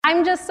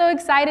I'm just so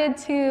excited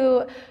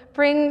to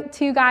bring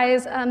to you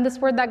guys this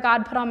word that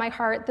God put on my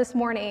heart this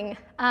morning.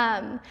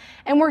 And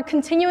we're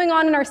continuing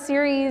on in our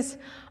series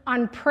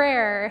on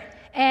prayer.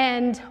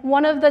 And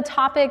one of the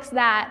topics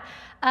that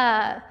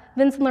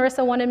Vince and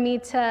Larissa wanted me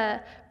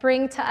to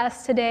bring to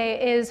us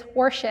today is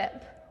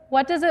worship.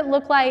 What does it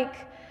look like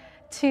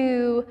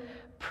to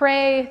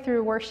pray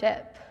through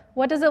worship?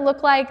 What does it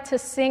look like to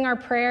sing our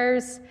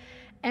prayers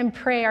and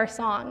pray our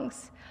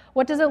songs?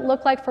 What does it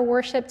look like for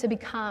worship to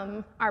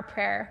become our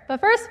prayer?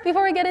 But first,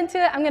 before we get into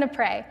it, I'm going to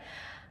pray.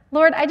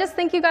 Lord, I just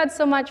thank you, God,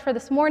 so much for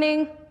this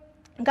morning.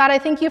 God, I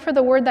thank you for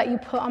the word that you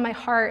put on my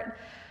heart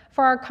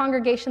for our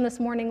congregation this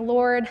morning.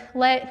 Lord,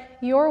 let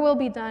your will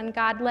be done.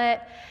 God,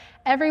 let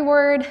every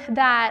word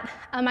that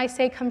I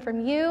say come from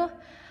you.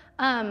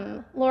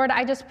 Lord,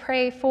 I just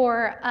pray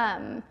for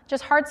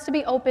just hearts to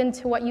be open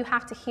to what you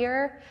have to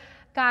hear.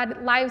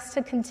 God, lives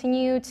to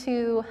continue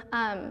to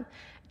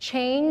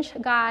change,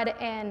 God,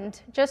 and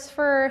just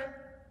for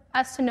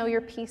us to know your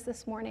peace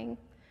this morning.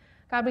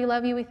 God, we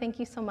love you. We thank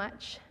you so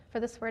much for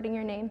this word in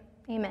your name.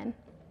 Amen.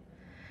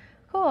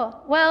 Cool.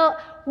 Well,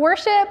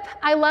 worship,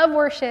 I love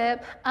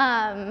worship.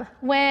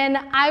 When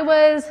I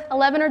was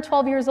 11 or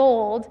 12 years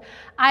old,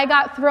 I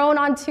got thrown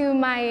onto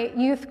my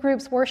youth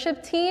group's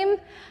worship team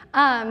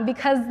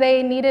because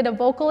they needed a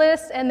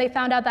vocalist and they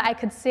found out that I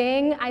could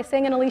sing. I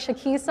sang an Alicia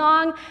Keys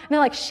song, and they're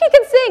like, she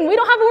can sing. We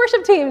don't have a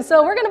worship team,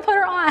 so we're going to put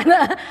her on.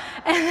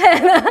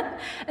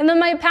 and then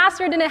my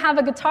pastor didn't have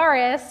a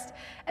guitarist,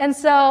 and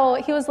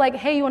so he was like,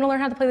 hey, you want to learn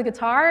how to play the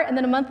guitar? And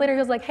then a month later, he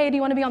was like, hey, do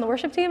you want to be on the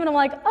worship team? And I'm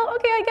like, oh,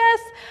 okay, I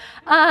guess.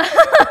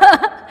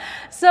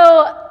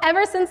 So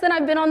ever since then,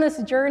 I've been on this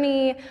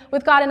journey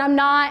with God, and I'm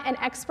not an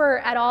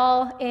expert at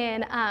all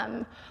in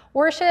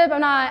worship.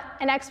 I'm not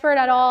an expert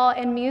at all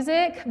in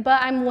music,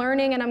 but I'm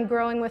learning and I'm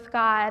growing with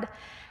God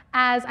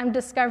as I'm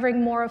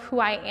discovering more of who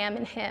I am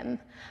in him.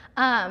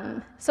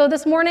 So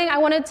this morning, I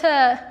wanted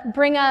to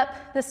bring up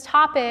this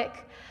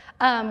topic,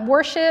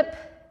 worship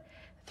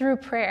through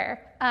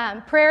prayer.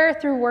 Prayer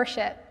through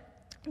worship.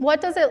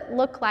 What does it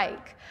look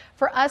like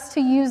for us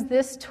to use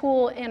this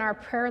tool in our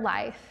prayer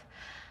life?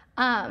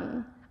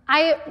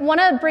 I want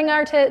to bring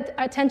our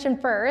attention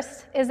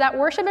first is that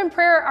worship and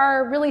prayer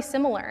are really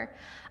similar.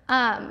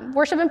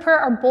 Worship and prayer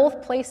are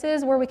both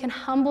places where we can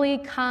humbly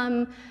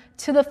come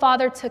to the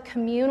Father to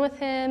commune with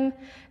him,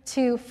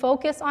 to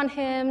focus on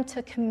him,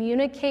 to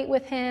communicate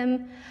with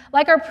him.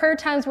 Like our prayer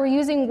times, we're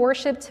using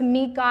worship to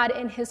meet God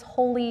in his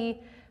holy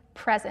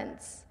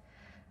presence.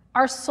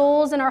 Our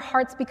souls and our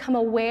hearts become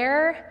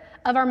aware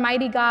of our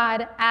mighty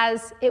God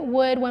as it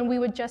would when we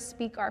would just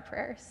speak our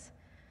prayers.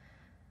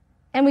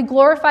 And we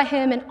glorify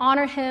him and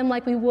honor him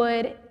like we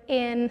would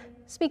in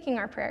speaking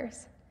our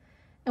prayers.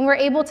 And we're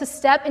able to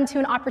step into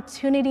an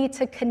opportunity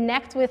to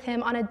connect with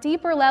him on a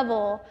deeper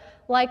level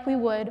like we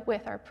would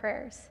with our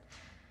prayers.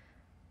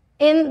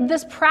 In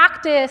this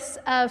practice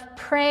of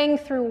praying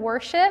through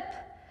worship,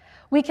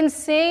 we can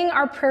sing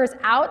our prayers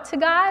out to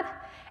God,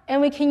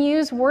 and we can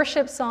use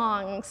worship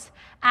songs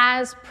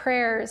as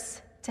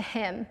prayers to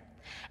him.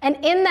 And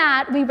in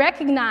that, we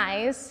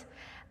recognize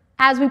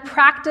as we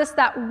practice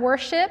that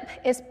worship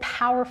is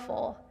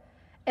powerful.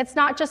 It's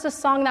not just a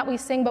song that we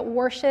sing, but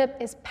worship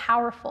is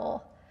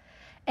powerful.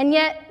 And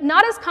yet,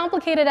 not as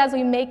complicated as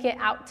we make it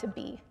out to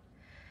be.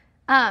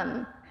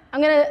 I'm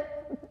going to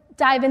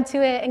dive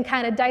into it and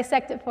kind of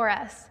dissect it for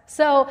us.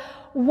 So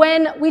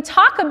when we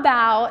talk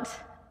about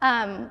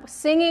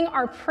singing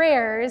our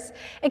prayers,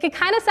 it could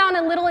kind of sound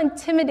a little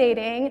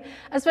intimidating,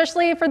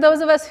 especially for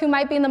those of us who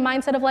might be in the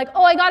mindset of like,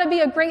 oh, I got to be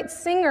a great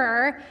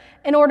singer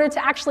in order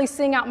to actually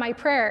sing out my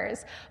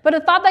prayers. But a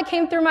thought that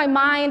came through my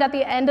mind at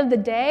the end of the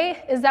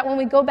day is that when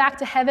we go back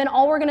to heaven,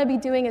 all we're going to be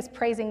doing is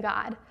praising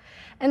God.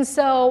 And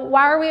so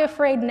why are we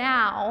afraid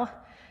now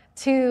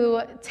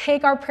to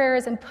take our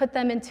prayers and put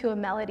them into a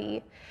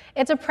melody?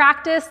 It's a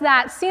practice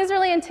that seems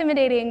really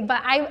intimidating,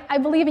 but I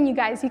believe in you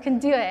guys. You can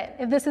do it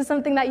if this is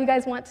something that you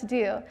guys want to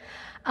do.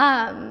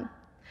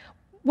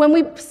 When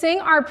we sing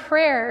our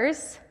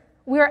prayers,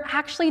 we're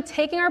actually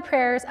taking our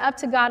prayers up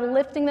to God,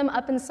 lifting them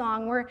up in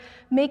song. We're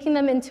making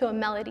them into a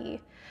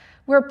melody.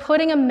 We're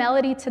putting a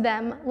melody to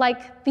them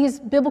like these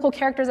biblical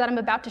characters that I'm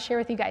about to share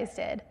with you guys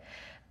did.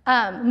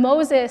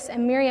 Moses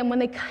and Miriam, when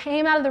they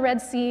came out of the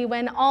Red Sea,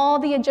 when all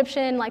the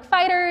Egyptian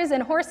fighters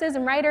and horses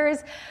and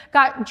riders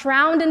got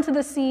drowned into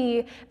the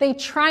sea, they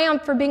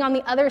triumphed for being on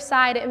the other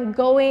side and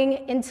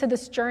going into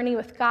this journey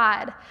with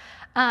God.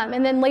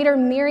 And then later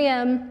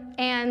Miriam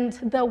and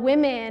the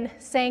women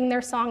sang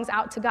their songs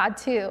out to God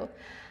too.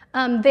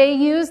 They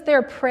used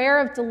their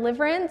prayer of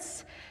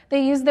deliverance,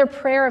 they used their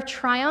prayer of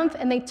triumph,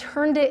 and they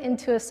turned it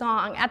into a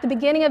song. At the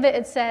beginning of it,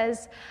 it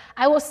says,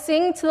 I will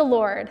sing to the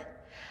Lord,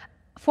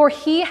 for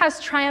he has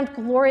triumphed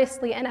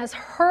gloriously and has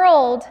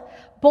hurled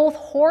both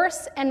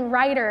horse and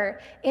rider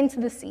into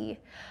the sea.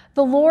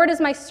 The Lord is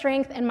my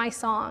strength and my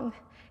song.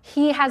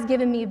 He has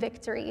given me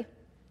victory.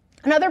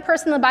 Another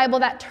person in the Bible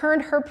that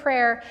turned her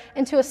prayer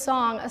into a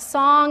song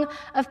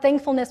of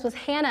thankfulness, was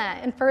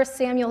Hannah in 1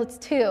 Samuel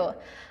 2.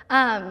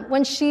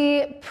 When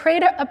she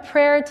prayed a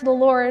prayer to the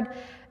Lord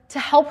to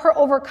help her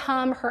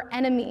overcome her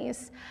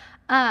enemies,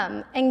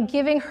 and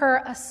giving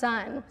her a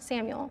son,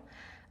 Samuel.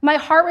 My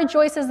heart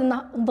rejoices in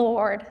the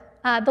Lord.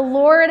 The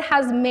Lord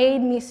has made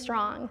me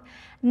strong.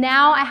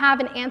 Now I have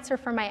an answer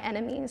for my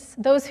enemies,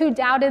 those who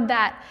doubted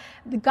that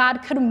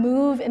God could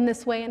move in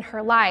this way in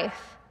her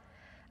life.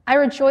 I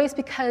rejoice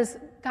because,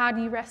 God,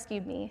 you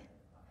rescued me.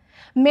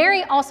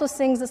 Mary also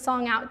sings a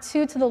song out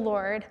to the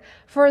Lord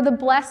for the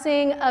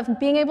blessing of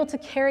being able to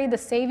carry the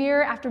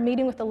Savior after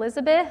meeting with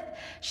Elizabeth.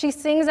 She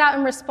sings out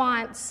in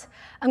response,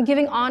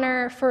 giving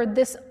honor for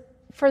this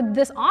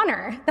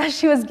honor that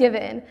she was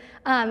given,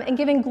 and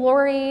giving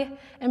glory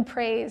and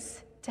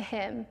praise to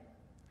him.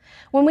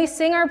 When we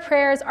sing our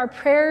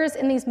prayers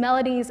in these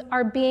melodies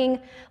are being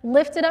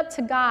lifted up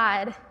to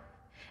God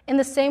in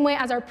the same way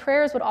as our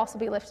prayers would also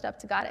be lifted up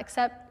to God,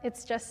 except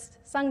it's just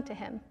sung to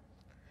him.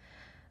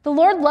 The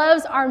Lord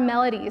loves our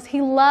melodies.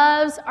 He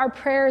loves our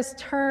prayers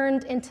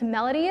turned into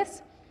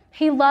melodies.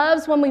 He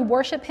loves when we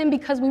worship him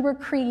because we were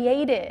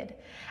created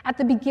at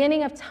the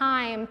beginning of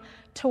time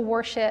to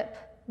worship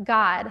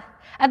God.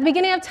 At the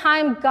beginning of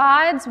time,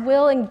 God's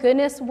will and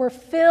goodness were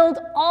filled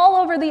all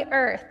over the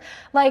earth.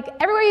 Like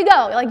everywhere you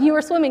go, like you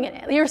were swimming in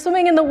it. You were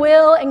swimming in the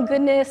will and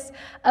goodness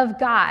of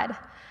God.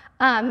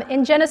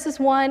 In Genesis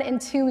 1 and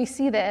 2, we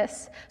see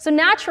this. So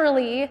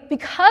naturally,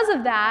 because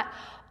of that,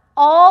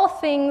 all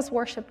things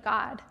worship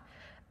God.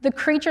 The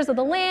creatures of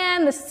the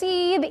land, the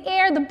sea, the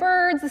air, the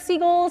birds, the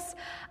seagulls,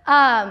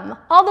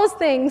 all those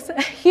things,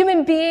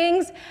 human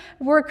beings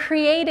were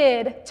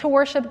created to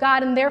worship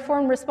God and therefore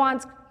in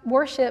response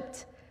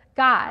worshiped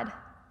God.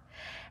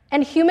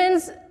 And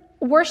humans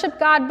worship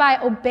God by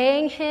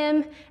obeying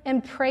him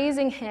and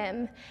praising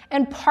him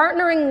and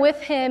partnering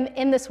with him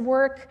in this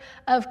work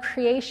of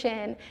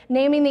creation,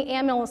 naming the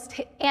animals,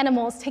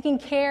 taking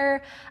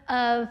care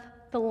of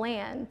the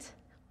land.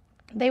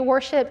 They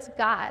worshiped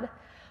God.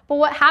 But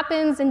what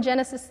happens in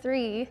Genesis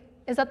 3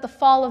 is that the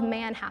fall of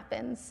man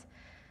happens.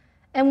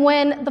 And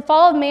when the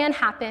fall of man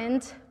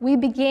happened, we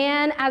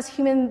began as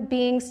human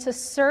beings to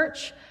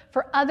search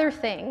for other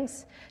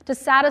things to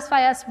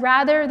satisfy us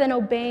rather than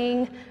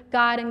obeying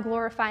God and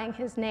glorifying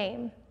his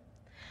name.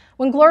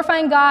 When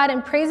glorifying God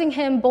and praising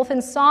him both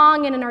in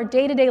song and in our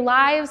day-to-day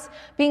lives,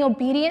 being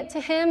obedient to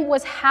him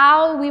was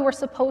how we were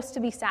supposed to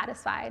be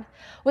satisfied,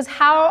 was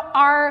how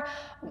our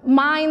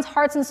minds,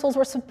 hearts, and souls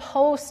were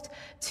supposed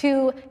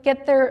to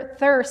get their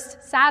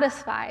thirst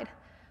satisfied,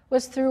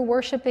 was through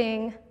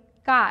worshiping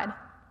God.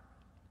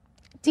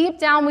 Deep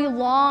down, we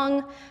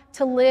long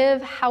to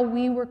live how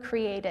we were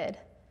created.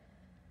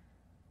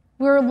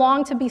 We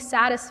long to be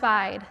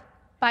satisfied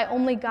by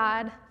only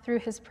God through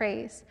his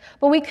praise.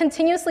 But we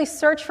continuously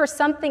search for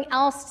something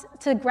else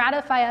to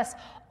gratify us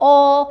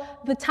all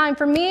the time.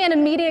 For me, an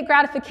immediate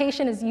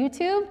gratification is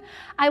YouTube.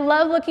 I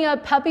love looking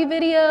up puppy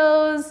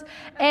videos,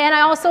 and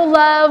I also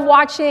love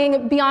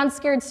watching Beyond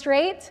Scared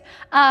Straight.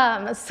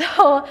 Those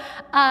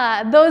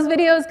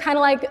videos kind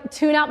of like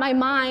tune out my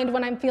mind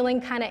when I'm feeling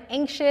kind of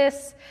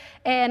anxious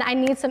and I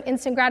need some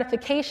instant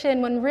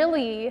gratification, when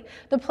really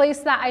the place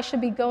that I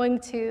should be going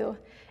to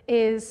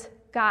is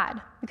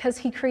God, because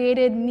he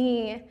created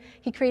me,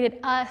 he created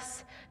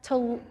us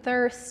to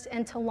thirst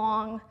and to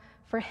long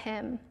for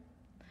him.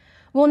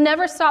 We'll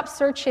never stop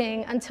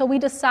searching until we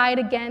decide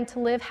again to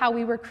live how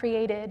we were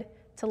created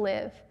to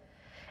live.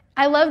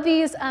 I love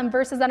these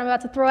verses that I'm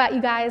about to throw at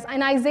you guys.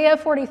 In Isaiah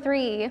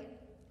 43,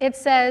 it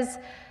says,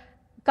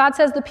 God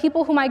says, the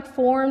people whom I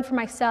formed for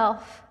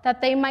myself,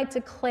 that they might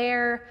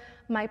declare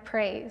my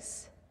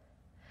praise.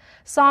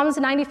 Psalms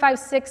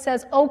 95:6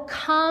 says, "Oh,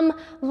 come,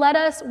 let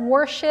us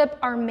worship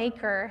our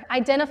Maker,"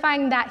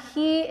 identifying that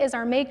he is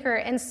our Maker.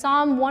 In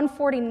Psalm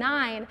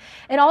 149,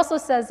 it also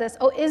says this,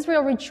 "O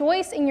Israel,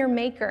 rejoice in your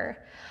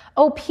Maker.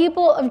 O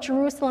people of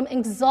Jerusalem,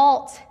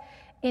 exalt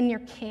in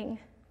your King."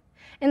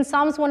 In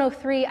Psalms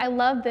 103, I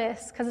love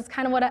this because it's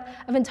kind of what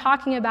I've been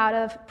talking about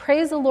of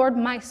praise the Lord,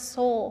 my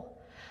soul.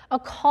 A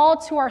call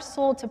to our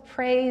soul to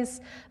praise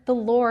the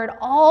Lord,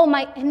 all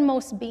my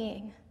inmost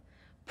being.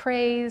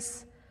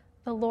 Praise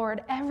the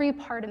Lord, every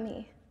part of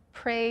me,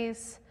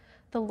 praise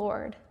the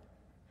Lord.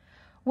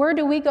 Where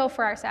do we go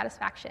for our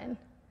satisfaction?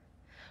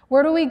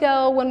 Where do we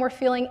go when we're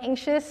feeling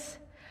anxious?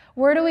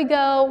 Where do we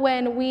go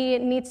when we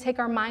need to take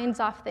our minds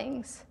off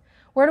things?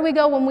 Where do we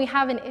go when we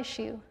have an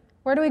issue?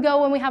 Where do we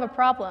go when we have a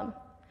problem?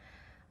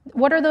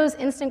 What are those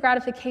instant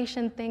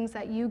gratification things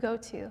that you go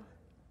to?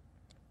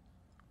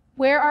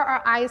 Where are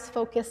our eyes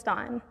focused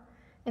on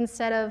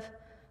instead of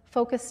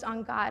focused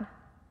on God?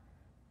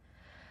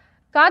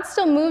 God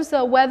still moves,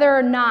 though, whether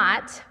or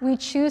not we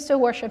choose to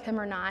worship him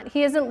or not.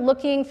 He isn't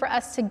looking for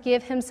us to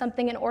give him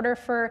something in order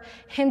for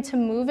him to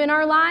move in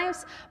our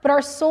lives, but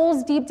our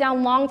souls deep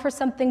down long for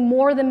something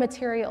more than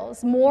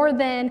materials, more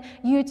than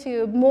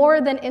YouTube,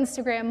 more than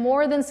Instagram,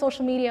 more than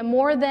social media,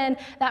 more than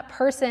that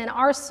person.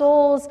 Our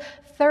souls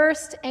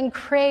thirst and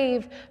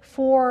crave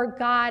for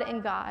God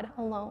and God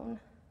alone.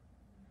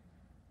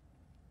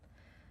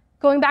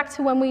 Going back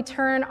to when we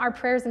turn our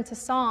prayers into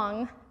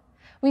song,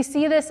 we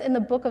see this in the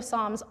book of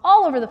Psalms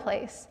all over the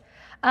place.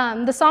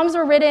 The Psalms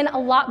were written a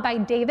lot by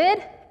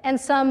David, and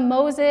some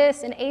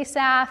Moses and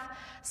Asaph,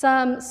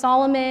 some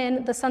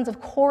Solomon, the sons of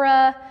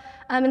Korah,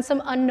 and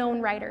some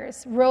unknown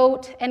writers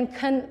wrote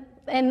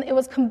and it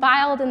was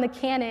compiled in the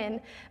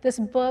canon, this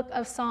book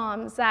of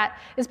Psalms that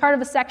is part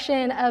of a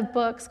section of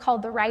books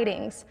called the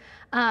Writings.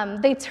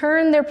 They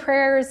turned their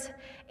prayers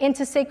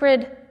into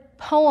sacred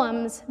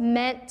poems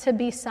meant to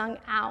be sung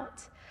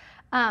out.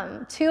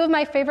 Two of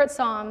my favorite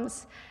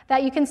Psalms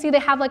that you can see they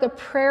have like a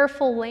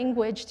prayerful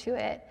language to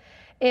it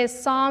is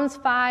Psalms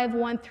 5,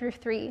 1 through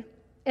 3.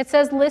 It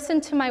says, "Listen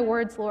to my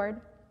words,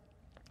 Lord.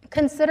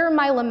 Consider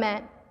my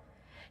lament.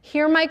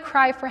 Hear my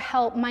cry for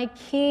help, my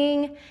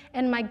King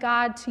and my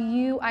God, to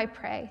you I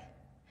pray.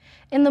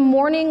 In the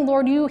morning,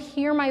 Lord, you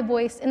hear my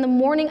voice. In the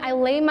morning, I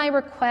lay my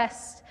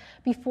request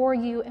before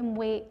you and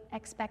wait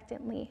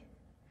expectantly."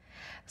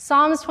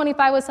 Psalms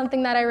 25 was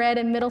something that I read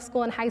in middle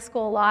school and high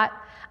school a lot.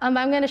 I'm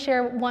going to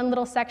share one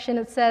little section.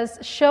 It says,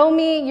 "Show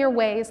me your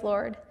ways,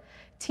 Lord.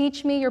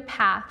 Teach me your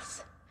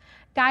paths.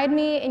 Guide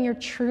me in your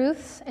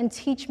truths and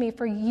teach me,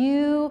 for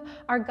you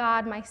are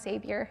God, my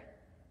Savior.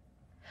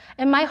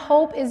 And my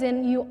hope is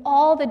in you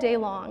all the day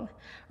long.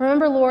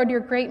 Remember, Lord, your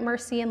great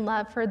mercy and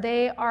love, for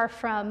they are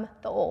from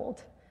the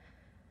old."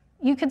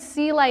 You could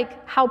see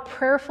like how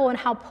prayerful and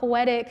how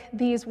poetic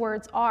these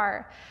words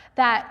are,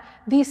 that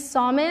these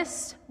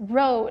psalmists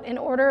wrote in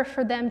order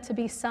for them to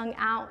be sung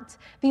out.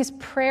 These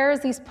prayers,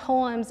 these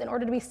poems, in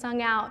order to be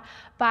sung out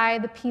by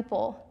the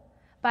people,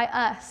 by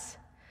us.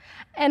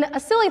 And a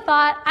silly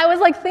thought, I was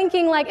like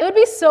thinking like it would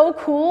be so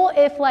cool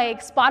if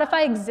like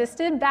Spotify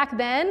existed back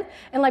then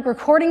and like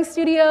recording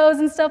studios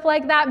and stuff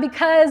like that,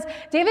 because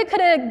David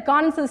could have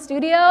gone into the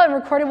studio and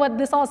recorded what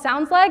this all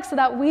sounds like so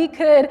that we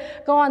could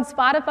go on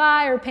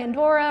Spotify or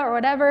Pandora or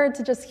whatever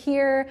to just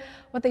hear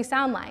what they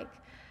sound like.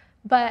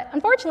 But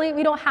unfortunately,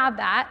 we don't have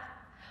that.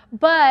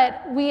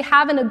 But we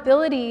have an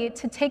ability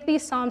to take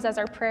these psalms as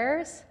our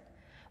prayers.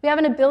 We have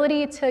an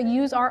ability to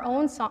use our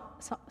own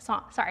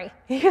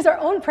use our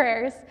own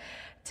prayers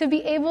to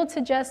be able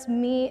to just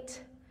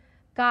meet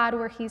God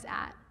where he's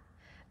at,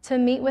 to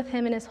meet with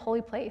him in his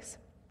holy place.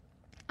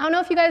 I don't know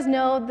if you guys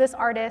know this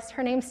artist.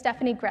 Her name's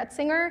Stephanie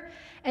Gretzinger,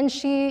 and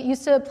she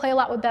used to play a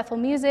lot with Bethel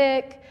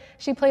Music.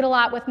 She played a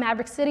lot with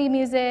Maverick City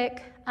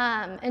Music,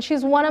 and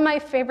she's one of my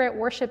favorite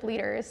worship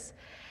leaders.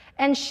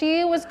 And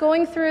she was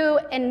going through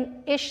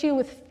an issue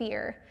with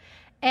fear,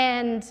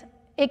 and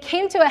it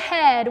came to a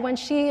head when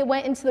she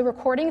went into the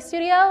recording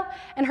studio,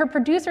 and her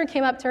producer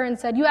came up to her and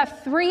said, "You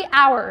have 3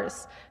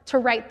 hours to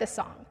write this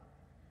song.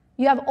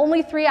 You have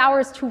only 3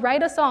 hours to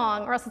write a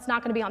song, or else it's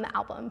not going to be on the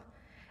album."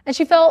 And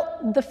she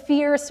felt the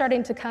fear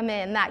starting to come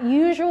in, that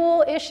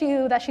usual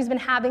issue that she's been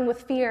having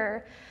with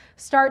fear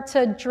start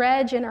to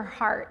dredge in her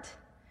heart.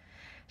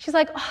 She's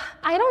like, "Oh,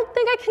 I don't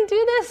think I can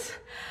do this.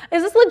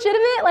 Is this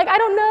legitimate? Like, I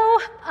don't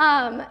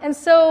know." And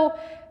so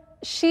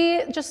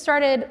she just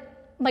started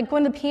like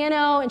going to the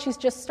piano, and she's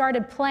just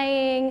started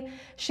playing.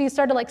 She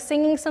started like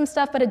singing some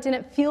stuff, but it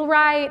didn't feel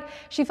right.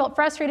 She felt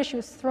frustrated. She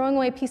was throwing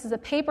away pieces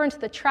of paper into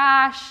the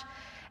trash.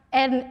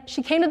 And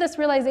she came to this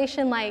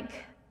realization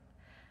like,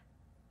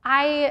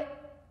 I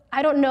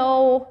don't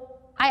know,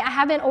 I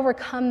haven't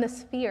overcome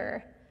this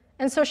fear.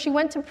 And so she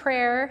went to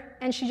prayer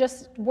and she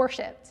just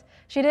worshiped.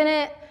 She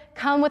didn't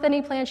come with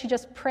any plan. She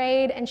just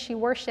prayed and she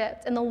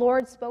worshiped. And the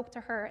Lord spoke to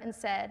her and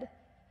said,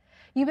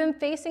 "You've been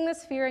facing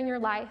this fear in your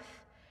life,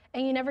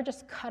 and you never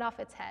just cut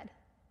off its head.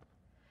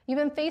 You've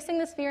been facing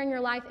this fear in your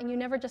life, and you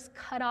never just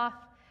cut off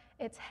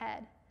its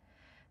head."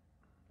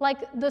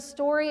 Like the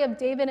story of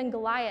David and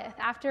Goliath.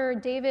 After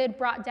David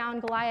brought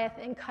down Goliath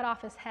and cut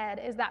off his head,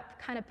 is that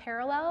kind of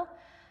parallel?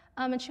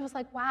 And she was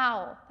like,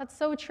 "Wow, that's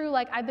so true.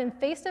 Like, I've been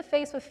face to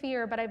face with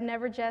fear, but I've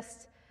never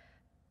just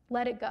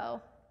let it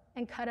go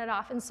and cut it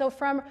off." And so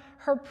from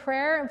her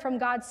prayer and from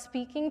God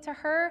speaking to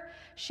her,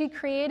 she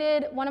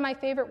created one of my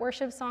favorite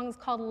worship songs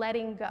called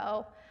 "Letting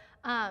Go."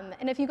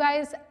 And if you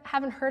guys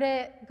haven't heard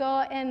it,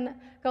 go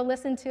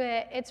listen to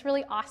it. It's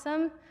really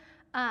awesome.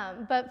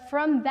 But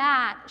from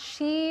that,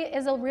 she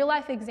is a real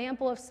life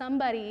example of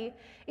somebody,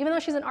 even though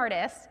she's an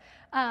artist,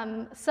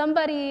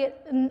 somebody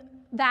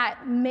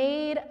that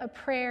made a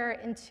prayer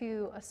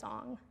into a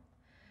song.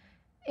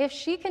 If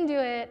she can do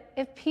it,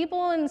 if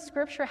people in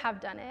Scripture have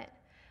done it,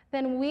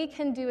 then we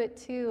can do it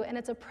too. And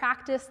it's a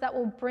practice that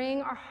will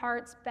bring our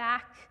hearts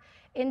back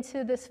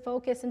into this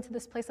focus, into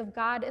this place of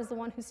God is the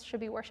one who should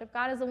be worshiped.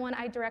 God is the one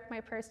I direct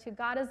my prayers to.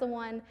 God is the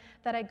one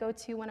that I go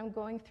to when I'm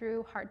going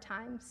through hard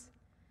times.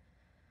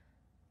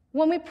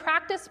 When we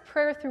practice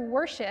prayer through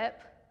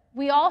worship,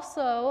 we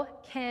also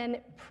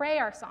can pray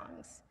our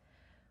songs.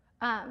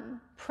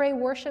 Pray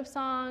worship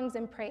songs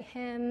and pray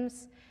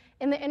hymns.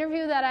 In the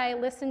interview that I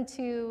listened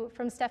to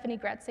from Stephanie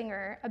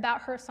Gretzinger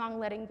about her song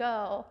 "Letting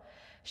Go,"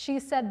 she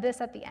said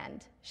this at the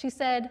end. She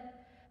said,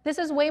 "This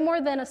is way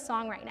more than a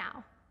song right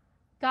now.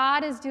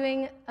 God is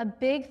doing a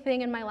big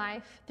thing in my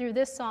life through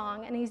this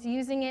song, and he's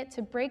using it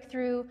to break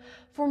through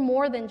for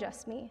more than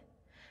just me.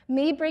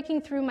 Me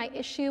breaking through my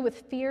issue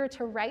with fear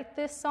to write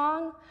this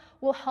song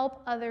will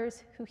help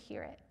others who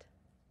hear it."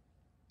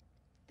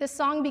 This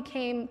song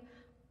became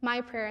my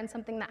prayer and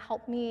something that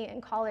helped me in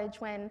college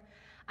when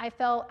I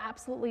felt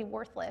absolutely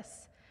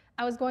worthless.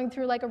 I was going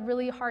through like a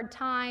really hard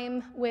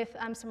time with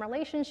some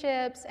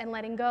relationships and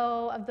letting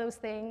go of those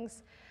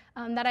things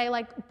that I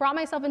like brought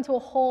myself into a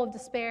hole of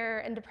despair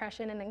and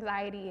depression and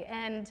anxiety.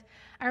 And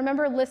I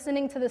remember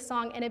listening to this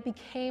song and it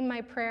became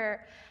my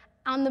prayer.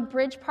 On the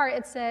bridge part,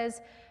 it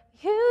says,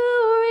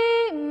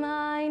 "You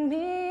remind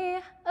me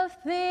of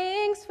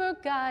things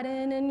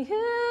forgotten and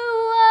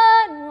you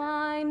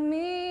unwind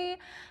me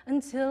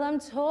until I'm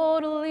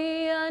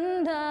totally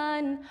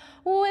undone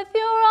with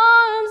your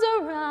arms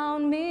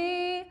around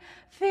me.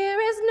 Fear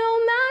is no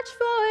match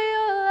for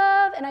your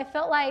love." And I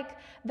felt like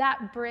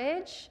that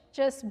bridge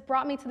just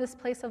brought me to this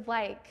place of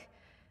like,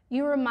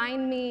 you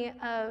remind me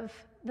of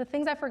the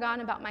things I've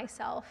forgotten about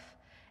myself,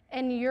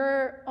 and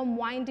you're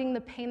unwinding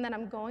the pain that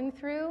I'm going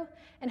through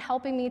and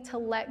helping me to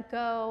let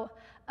go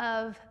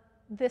of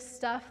this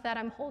stuff that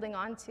I'm holding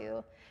on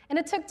to. And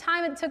it took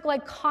time, it took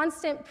like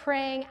constant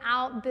praying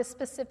out this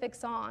specific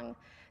song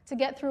to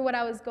get through what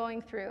I was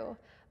going through,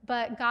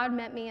 but God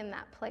met me in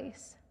that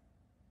place.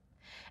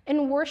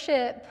 In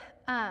worship,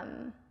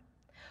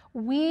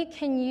 we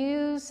can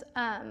use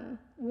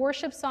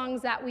worship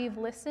songs that we've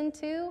listened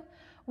to.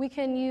 We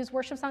can use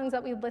worship songs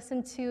that we've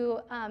listened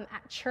to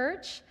at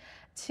church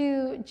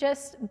to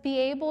just be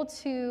able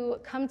to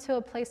come to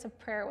a place of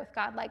prayer with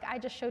God, like I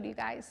just showed you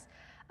guys.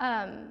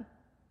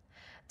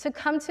 To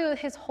come to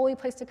his holy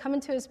place, to come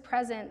into his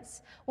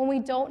presence when we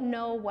don't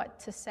know what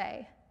to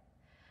say.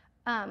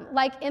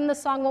 Like in the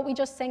song, what we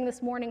just sang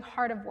this morning,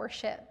 Heart of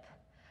Worship.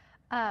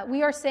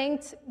 We are saying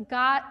to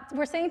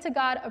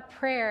God, a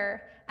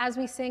prayer as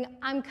we sing,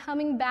 "I'm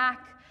coming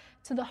back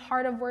to the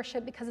heart of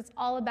worship because it's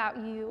all about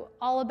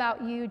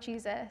you,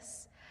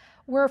 Jesus."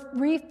 We're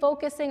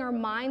refocusing our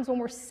minds when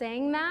we're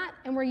saying that,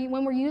 and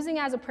when we're using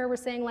it as a prayer, we're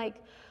saying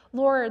like,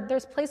 "Lord,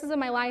 there's places in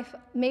my life,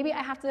 maybe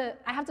I have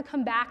to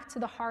come back to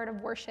the heart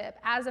of worship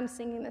as I'm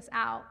singing this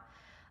out."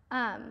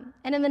 And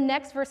in the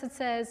next verse it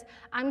says,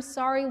 "I'm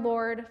sorry,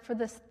 Lord, for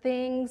the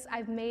things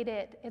I've made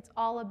it. It's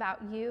all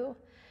about you."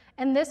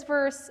 And this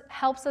verse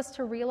helps us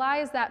to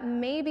realize that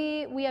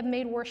maybe we have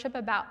made worship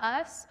about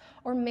us,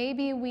 or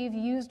maybe we've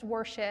used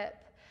worship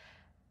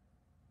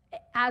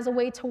as a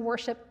way to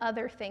worship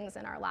other things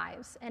in our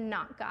lives and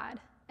not God.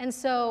 And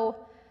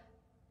so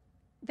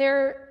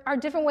there are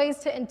different ways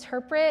to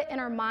interpret in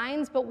our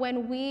minds, but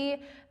when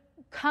we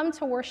come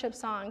to worship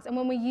songs and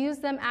when we use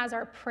them as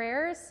our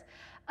prayers,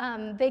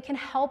 they can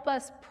help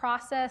us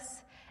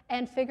process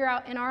and figure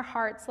out in our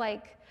hearts,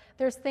 like,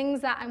 there's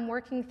things that I'm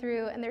working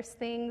through and there's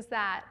things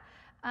that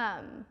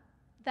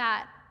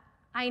that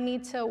I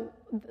need to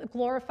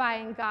glorify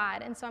in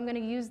God. And so I'm going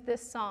to use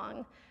this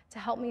song to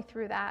help me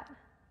through that.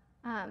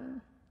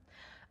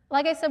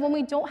 Like I said, when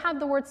we don't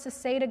have the words to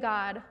say to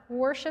God,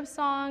 worship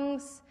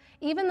songs,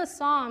 even the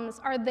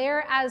Psalms, are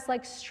there as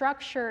like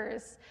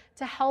structures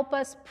to help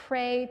us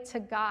pray to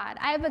God.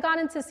 I have gone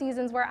into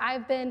seasons where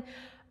I've been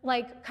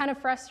like kind of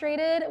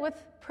frustrated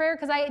with prayer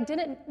because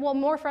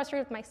more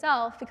frustrated with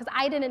myself because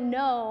I didn't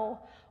know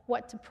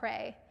what to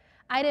pray.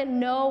 I didn't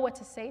know what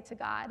to say to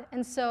God.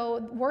 And so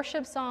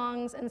worship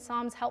songs and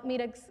Psalms help me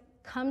to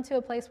come to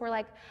a place where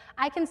like,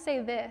 I can say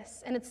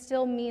this and it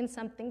still means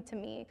something to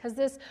me because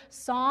this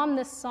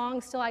song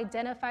still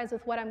identifies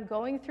with what I'm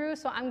going through,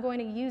 so I'm going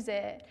to use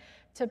it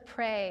to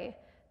pray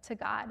to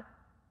God.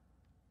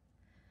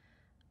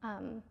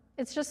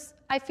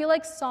 I feel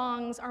like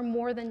songs are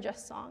more than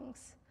just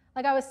songs.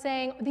 Like I was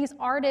saying, these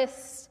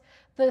artists,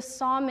 the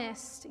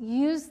psalmists,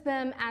 use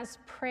them as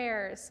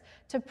prayers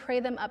to pray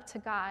them up to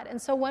God.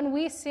 And so when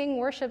we sing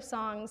worship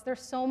songs,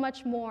 there's so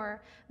much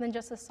more than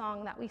just a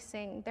song that we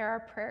sing. There are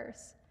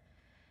prayers.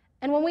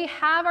 And when we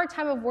have our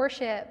time of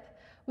worship,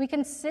 we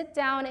can sit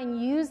down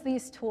and use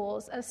these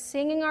tools of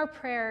singing our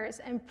prayers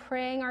and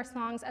praying our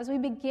songs as we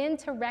begin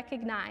to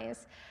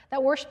recognize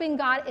that worshiping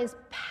God is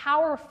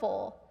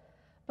powerful,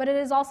 but it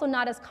is also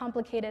not as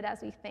complicated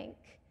as we think.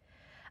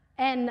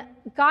 And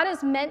God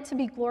is meant to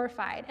be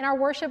glorified. In our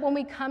worship, when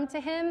we come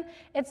to him,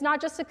 it's not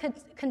just to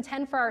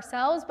contend for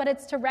ourselves, but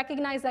it's to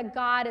recognize that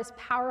God is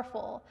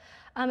powerful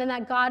and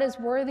that God is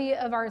worthy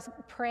of our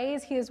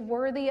praise. He is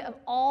worthy of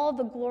all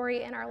the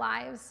glory in our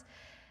lives.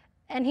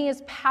 And he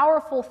is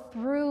powerful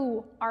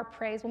through our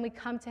praise when we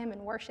come to him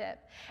in worship.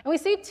 And we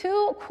see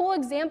two cool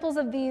examples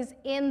of these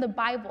in the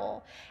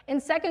Bible.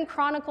 In 2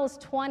 Chronicles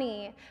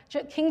 20,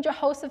 King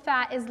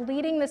Jehoshaphat is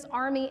leading this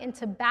army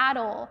into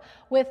battle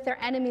with their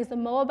enemies, the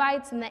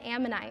Moabites and the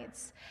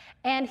Ammonites.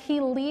 And he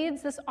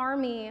leads this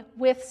army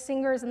with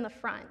singers in the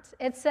front.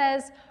 It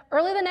says,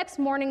 "Early the next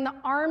morning, the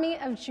army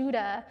of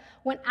Judah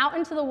went out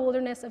into the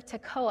wilderness of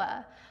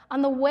Tekoa.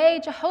 On the way,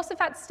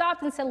 Jehoshaphat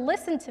stopped and said,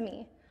 'Listen to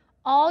me,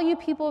 all you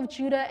people of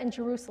Judah and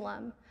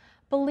Jerusalem.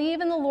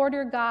 Believe in the Lord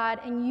your God,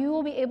 and you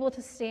will be able to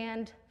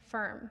stand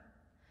firm.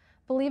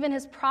 Believe in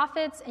his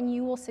prophets, and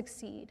you will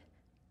succeed.'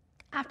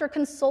 After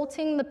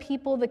consulting the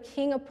people, the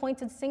king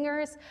appointed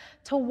singers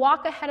to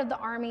walk ahead of the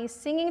army,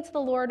 singing to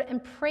the Lord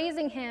and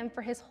praising him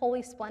for his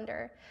holy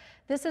splendor.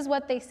 This is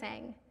what they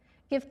sang: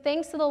 'Give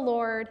thanks to the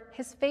Lord,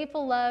 his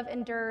faithful love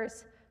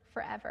endures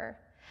forever.'"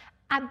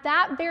 At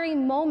that very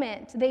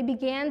moment, they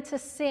began to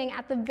sing.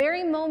 At the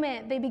very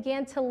moment, they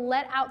began to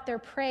let out their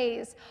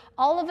praise.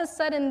 All of a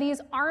sudden, these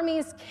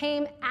armies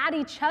came at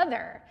each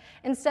other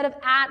instead of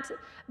at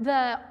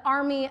the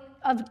army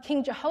of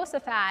King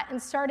Jehoshaphat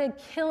and started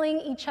killing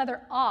each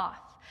other off.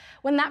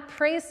 When that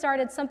praise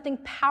started, something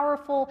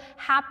powerful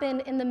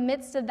happened in the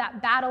midst of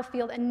that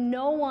battlefield, and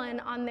no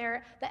one on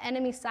the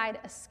enemy side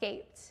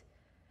escaped.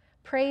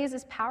 Praise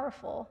is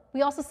powerful.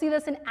 We also see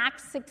this in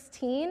Acts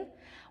 16.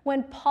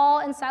 When Paul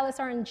and Silas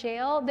are in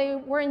jail, they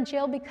were in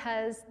jail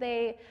because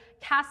they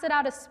casted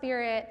out a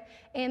spirit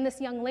in this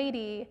young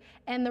lady,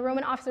 and the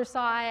Roman officer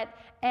saw it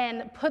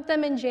and put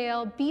them in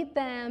jail, beat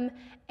them,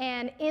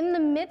 and in the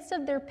midst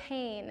of their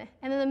pain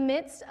and in the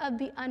midst of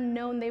the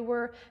unknown, they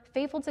were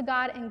faithful to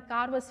God, and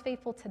God was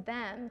faithful to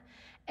them.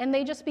 And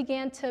they just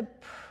began to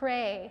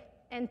pray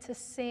and to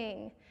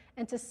sing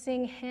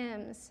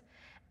hymns.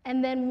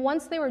 And then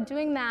once they were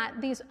doing that,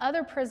 these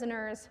other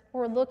prisoners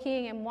were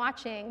looking and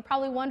watching,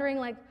 probably wondering,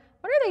 like,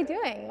 what are they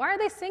doing? Why are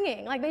they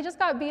singing? Like, they just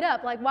got beat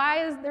up. Like,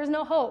 there's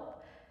no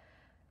hope?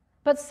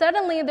 But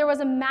suddenly there was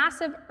a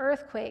massive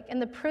earthquake,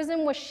 and the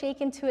prison was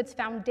shaken to its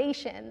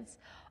foundations.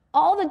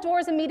 All the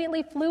doors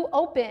immediately flew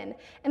open,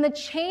 and the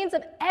chains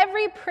of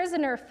every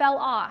prisoner fell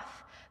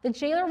off. The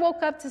jailer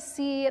woke up to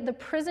see the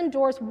prison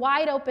doors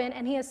wide open,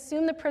 and he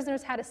assumed the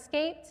prisoners had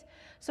escaped.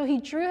 So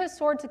he drew his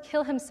sword to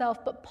kill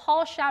himself, but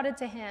Paul shouted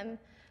to him,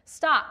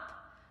 "Stop,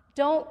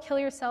 don't kill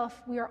yourself,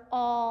 we are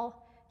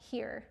all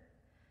here."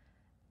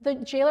 The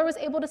jailer was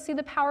able to see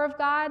the power of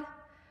God.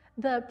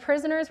 The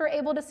prisoners were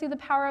able to see the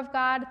power of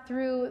God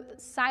through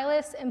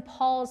Silas and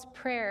Paul's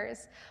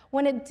prayers.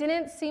 When it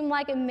didn't seem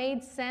like it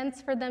made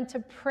sense for them to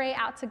pray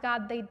out to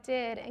God, they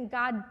did, and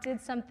God did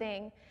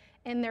something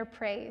in their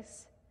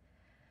praise.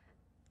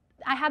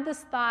 I had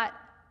this thought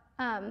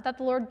that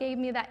the Lord gave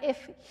me, that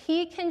if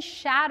he can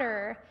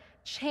shatter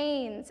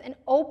chains and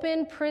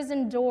open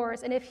prison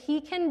doors, and if he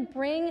can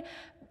bring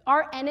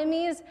our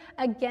enemies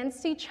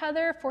against each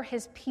other for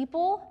his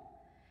people,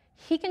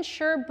 he can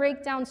sure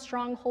break down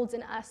strongholds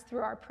in us through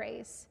our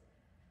praise.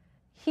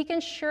 He can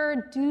sure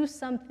do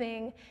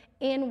something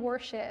in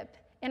worship,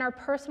 in our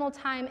personal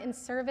time in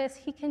service.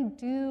 He can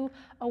do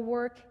a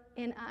work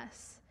in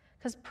us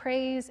because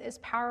praise is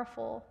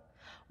powerful.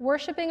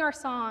 Worshiping our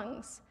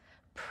songs,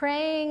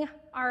 praying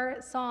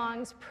our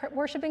songs,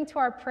 worshiping to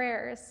our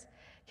prayers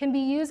can be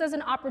used as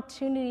an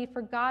opportunity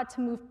for God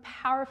to move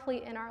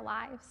powerfully in our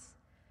lives.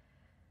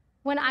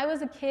 When I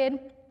was a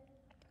kid,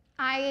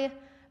 I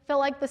felt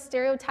like the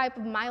stereotype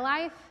of my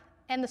life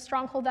and the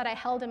stronghold that I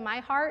held in my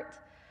heart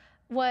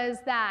was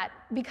that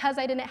because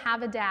I didn't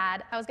have a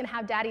dad, I was going to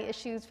have daddy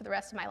issues for the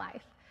rest of my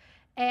life.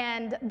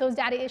 And those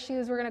daddy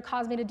issues were going to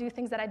cause me to do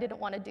things that I didn't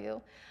want to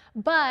do.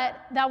 But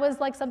that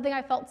was like something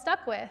I felt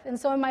stuck with. And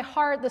so in my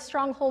heart, the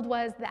stronghold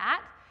was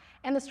that.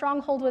 And the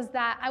stronghold was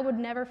that I would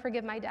never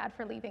forgive my dad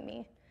for leaving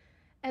me.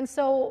 And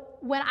so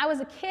when I was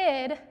a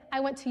kid, I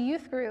went to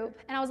youth group,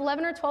 and I was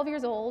 11 or 12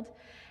 years old,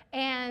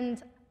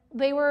 and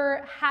they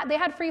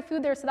had free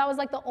food there, so that was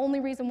like the only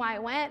reason why I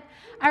went.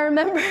 I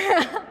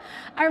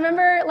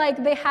remember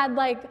like they had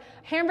like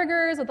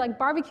hamburgers with like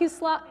barbecue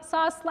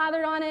sauce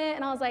slathered on it,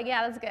 and I was like,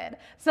 yeah, that's good.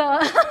 So,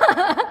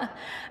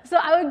 so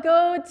I would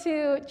go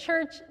to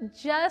church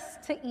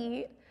just to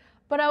eat,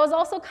 but I was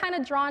also kind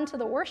of drawn to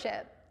the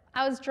worship.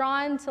 I was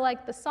drawn to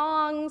like the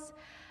songs.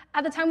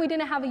 At the time, we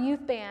didn't have a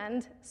youth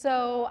band,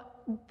 so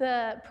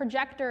the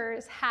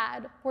projectors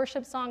had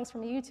worship songs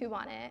from YouTube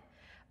on it.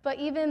 But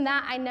even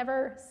that, I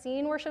never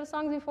seen worship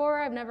songs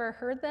before. I've never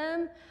heard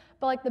them.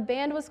 But like the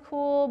band was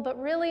cool,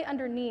 but really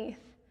underneath,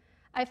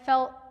 I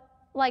felt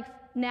like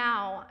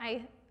now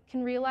I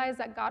can realize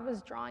that God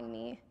was drawing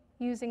me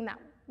using that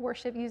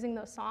worship, using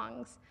those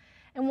songs.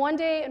 And one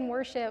day in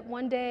worship,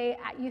 one day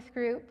at youth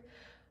group,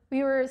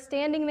 we were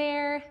standing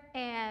there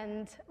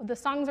and the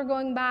songs were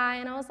going by,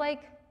 and I was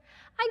like,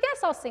 I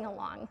guess I'll sing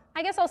along.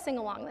 I guess I'll sing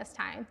along this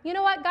time. You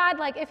know what, God,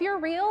 like if you're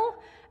real,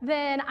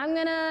 then I'm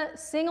gonna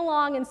sing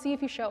along and see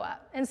if you show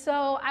up. And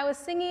so I was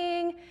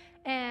singing,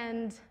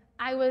 and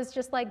I was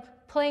just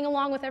like playing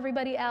along with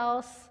everybody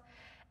else.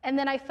 And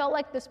then I felt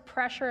like this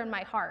pressure in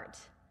my heart.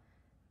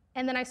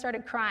 And then I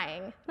started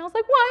crying. And I was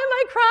like, why am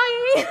I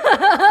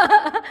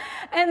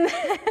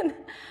crying?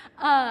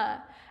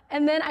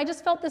 And then I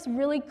just felt this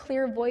really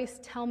clear voice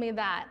tell me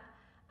that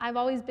I've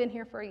always been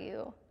here for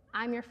you.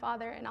 I'm your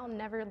father, and I'll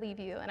never leave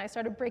you. And I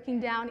started breaking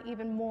down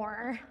even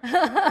more.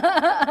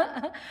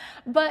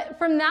 But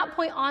from that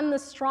point on, the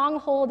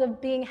stronghold of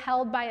being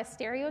held by a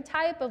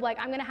stereotype of like,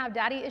 I'm going to have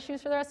daddy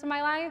issues for the rest of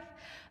my life,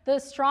 the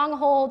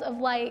stronghold of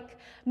like,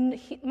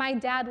 my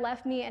dad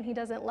left me and he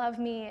doesn't love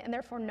me, and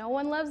therefore no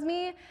one loves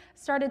me,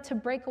 started to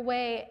break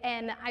away.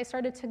 And I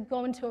started to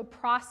go into a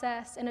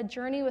process and a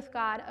journey with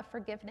God of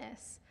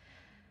forgiveness.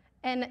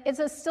 And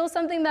it's still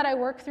something that I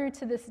work through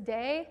to this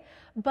day,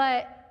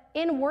 but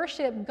in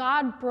worship,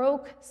 God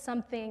broke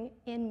something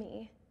in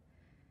me.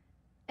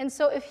 And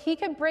so if he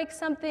could break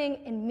something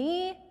in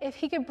me, if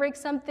he could break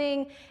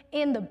something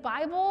in the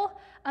Bible,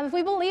 if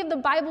we believe the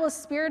Bible is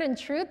spirit and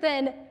truth,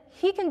 then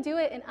he can do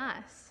it in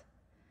us.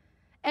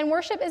 And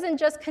worship isn't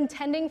just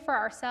contending for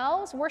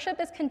ourselves.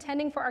 Worship is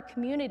contending for our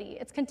community.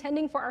 It's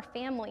contending for our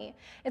family.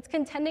 It's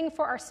contending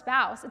for our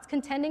spouse. It's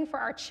contending for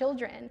our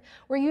children.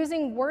 We're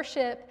using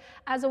worship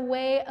as a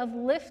way of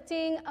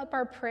lifting up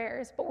our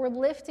prayers, but we're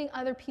lifting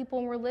other people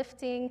and we're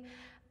lifting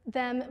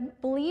them,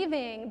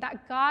 believing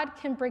that God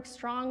can break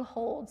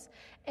strongholds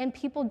in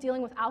people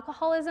dealing with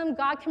alcoholism.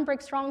 God can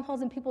break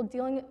strongholds in people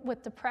dealing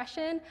with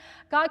depression.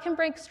 God can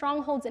break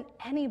strongholds in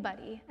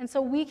anybody. And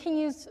so we can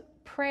use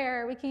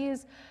prayer. We can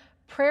use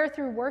prayer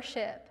through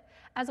worship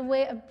as a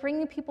way of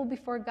bringing people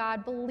before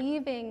God,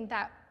 believing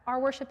that our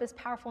worship is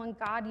powerful and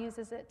God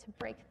uses it to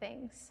break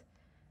things.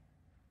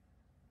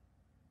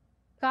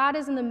 God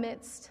is in the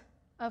midst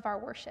of our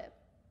worship.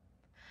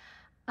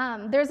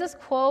 There's this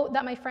quote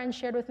that my friend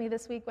shared with me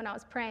this week when I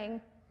was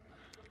praying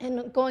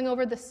and going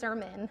over the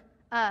sermon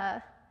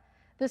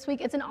this week.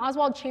 It's an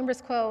Oswald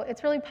Chambers quote.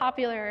 It's really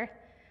popular.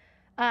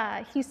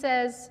 He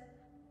says,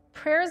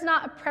 "Prayer is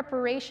not a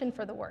preparation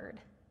for the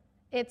word.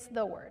 It's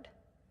the word."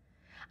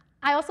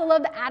 I also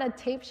love the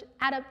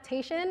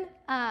adaptation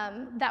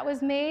that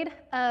was made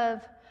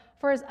of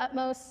 "for his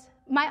utmost,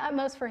 my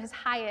utmost for his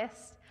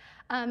highest."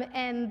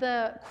 And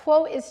the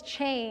quote is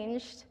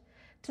changed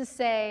to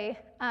say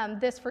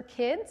this for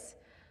kids: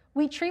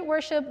 "We treat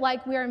worship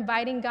like we are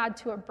inviting God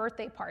to a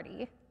birthday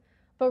party,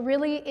 but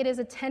really it is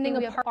attending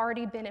we have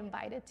already been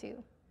invited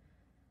to."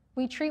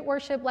 We treat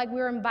worship like we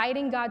are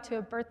inviting God to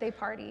a birthday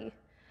party,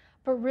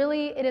 but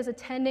really it is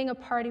attending a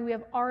party we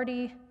have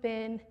already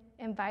been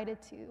invited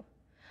to.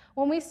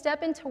 When we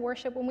step into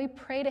worship, when we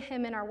pray to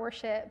him in our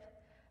worship,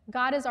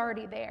 God is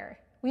already there.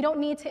 We don't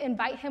need to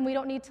invite him. We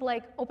don't need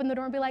to open the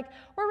door and be like,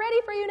 "We're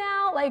ready for you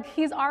now."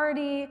 He's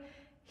already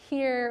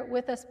here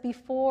with us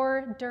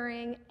before,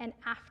 during, and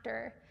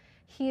after.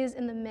 He is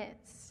in the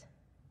midst.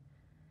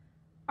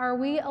 Are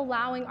we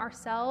allowing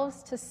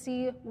ourselves to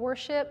see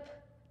worship,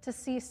 to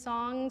see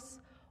songs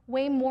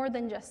way more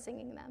than just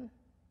singing them?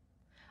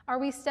 Are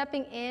we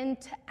stepping in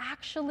to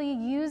actually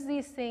use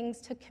these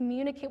things to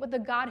communicate with the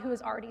God who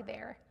is already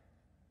there?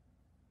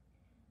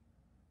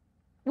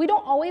 We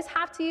don't always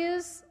have to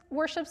use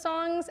worship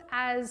songs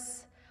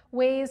as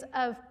ways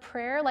of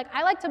prayer.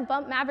 I like to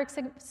bump Maverick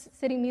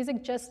City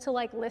music just to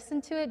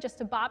listen to it, just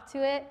to bop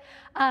to it.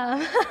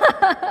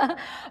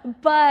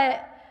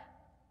 But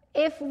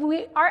if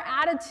our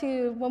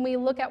attitude when we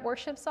look at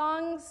worship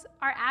songs,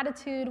 our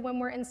attitude when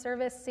we're in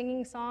service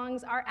singing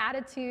songs, our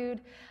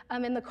attitude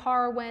in the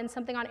car when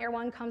something on Air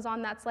One comes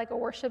on that's like a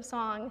worship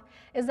song,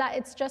 is that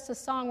it's just a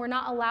song. We're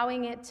not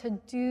allowing it to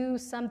do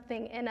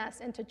something in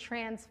us and to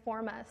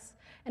transform us.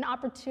 An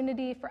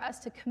opportunity for us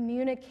to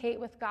communicate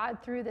with God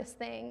through this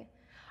thing.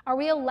 Are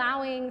we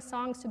allowing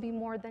songs to be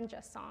more than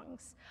just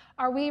songs?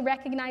 Are we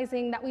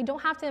recognizing that we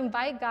don't have to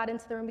invite God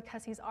into the room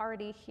because he's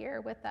already here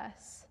with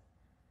us?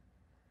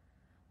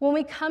 When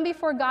we come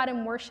before God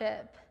in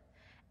worship,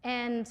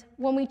 and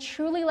when we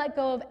truly let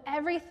go of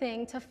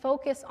everything to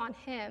focus on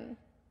him,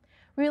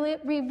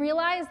 we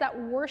realize that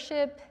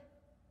worship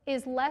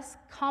is less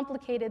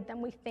complicated than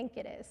we think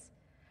it is.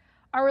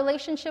 Our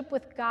relationship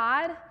with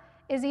God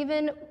is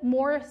even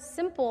more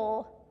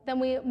simple than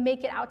we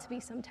make it out to be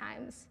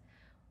sometimes.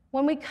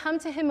 When we come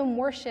to him in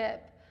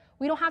worship,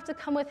 we don't have to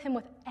come with him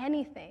with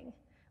anything.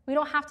 We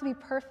don't have to be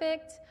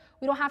perfect.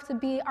 We don't have to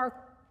be our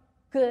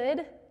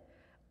good.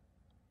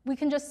 We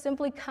can just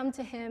simply come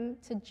to him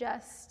to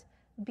just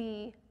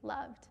be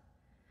loved.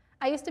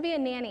 I used to be a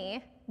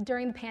nanny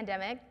during the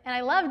pandemic, and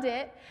I loved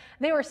it.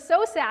 They were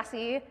so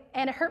sassy,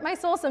 and it hurt my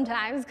soul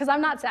sometimes because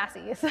I'm not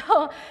sassy,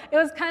 so it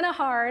was kind of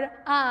hard.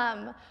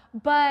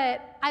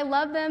 But I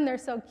love them. They're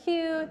so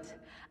cute.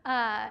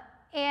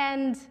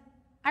 And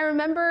I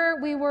remember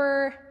we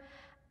were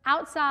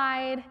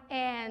outside,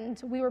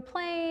 and we were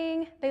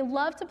playing. They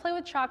love to play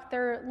with chalk.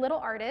 They're little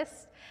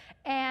artists,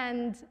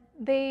 and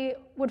they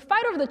would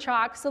fight over the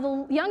chalk. So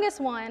the youngest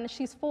one,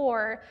 she's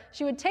 4,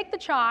 she would take the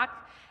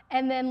chalk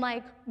and then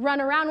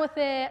run around with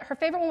it. Her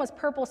favorite one was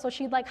purple, so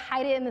she'd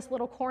hide it in this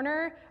little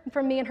corner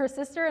from me and her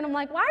sister. And I'm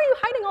like, "Why are you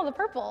hiding all the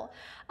purple?"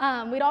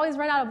 We'd always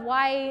run out of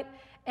white,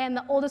 and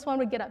the oldest one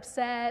would get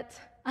upset.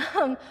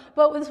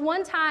 But this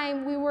one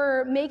time, we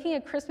were making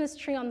a Christmas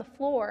tree on the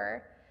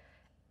floor,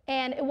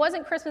 and it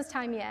wasn't Christmas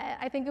time yet.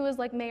 I think it was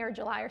May or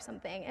July or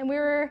something. And we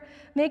were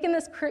making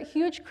this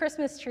huge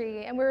Christmas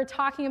tree, and we were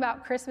talking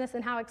about Christmas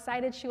and how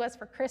excited she was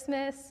for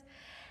Christmas.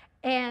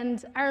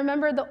 And I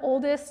remember the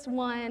oldest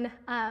one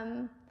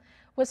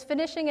was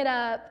finishing it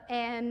up,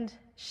 and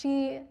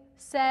she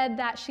said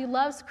that she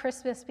loves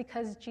Christmas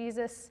because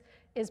Jesus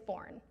is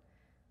born.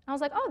 I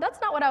was like, "Oh,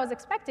 that's not what I was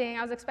expecting.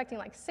 I was expecting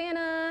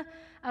Santa.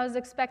 I was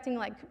expecting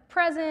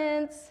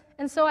presents."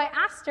 And so I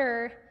asked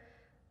her,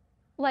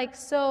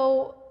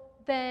 "So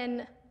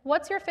then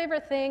what's your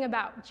favorite thing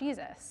about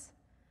Jesus?"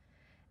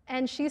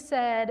 And she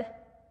said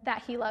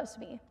that he loves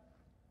me.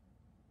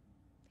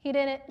 She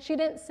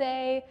didn't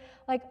say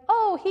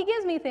 "Oh, he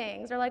gives me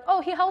things," or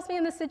 "Oh, he helps me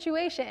in this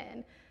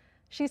situation."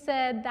 She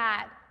said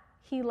that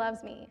he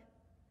loves me.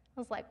 I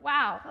was like,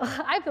 wow,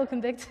 I feel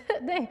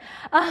convicted. Dang.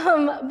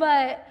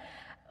 But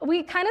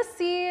we kind of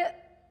see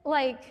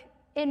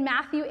in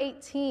Matthew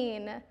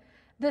 18,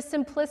 the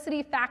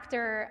simplicity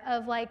factor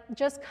of like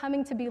just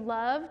coming to be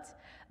loved,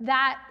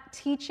 that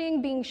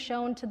teaching being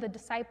shown to the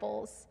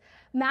disciples.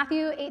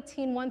 Matthew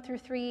 18,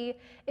 1-3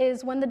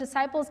 is when the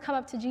disciples come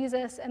up to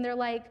Jesus and they're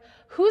like,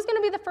 who's going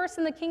to be the first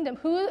in the kingdom?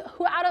 Who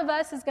out of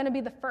us is going to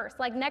be the first?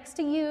 Like next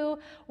to you,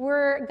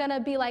 we're going to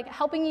be like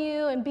helping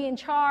you and be in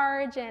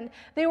charge. And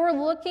they were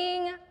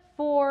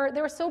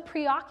they were so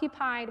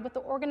preoccupied with the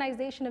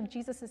organization of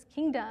Jesus'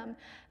 kingdom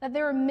that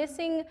they were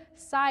missing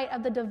sight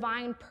of the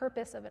divine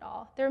purpose of it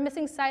all. They were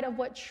missing sight of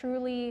what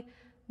truly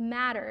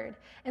mattered.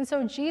 And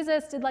so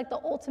Jesus did like the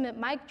ultimate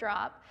mic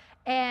drop,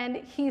 and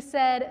he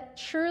said,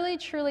 truly,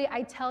 truly,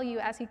 I tell you,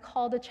 as he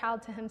called a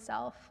child to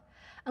himself,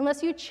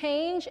 unless you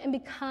change and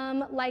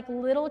become like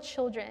little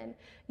children,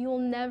 you will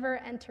never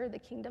enter the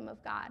kingdom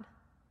of God.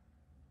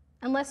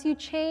 Unless you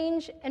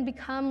change and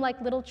become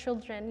like little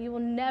children, you will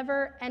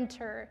never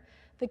enter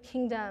the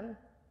kingdom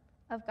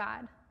of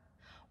God.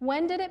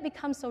 When did it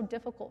become so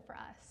difficult for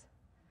us?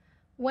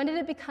 When did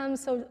it become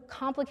so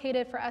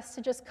complicated for us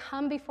to just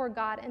come before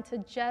God and to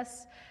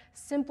just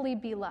simply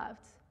be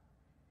loved?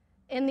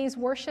 In these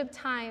worship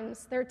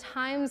times, there are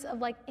times of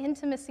like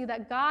intimacy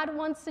that God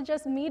wants to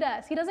just meet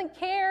us. He doesn't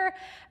care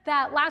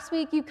that last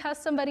week you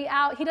cussed somebody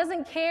out. He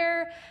doesn't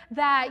care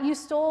that you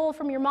stole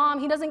from your mom.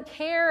 He doesn't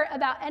care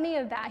about any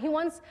of that. He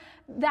wants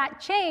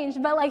that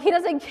changed, but like he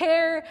doesn't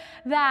care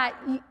that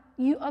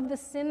you of the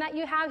sin that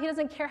you have. He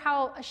doesn't care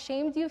how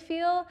ashamed you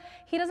feel.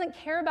 He doesn't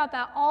care about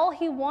that. All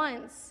he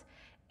wants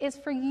is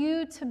for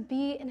you to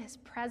be in his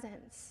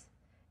presence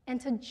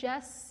and to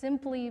just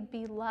simply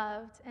be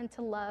loved and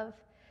to love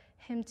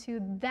him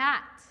to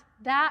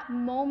that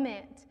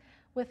moment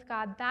with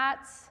God.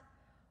 That's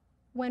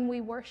when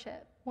we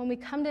worship, when we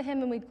come to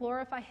him and we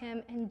glorify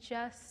him and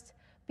just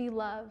be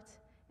loved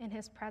in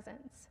his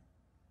presence.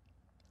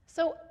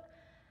 So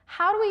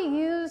how do we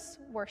use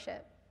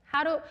worship?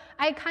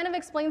 I kind of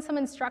explained some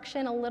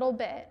instruction a little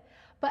bit,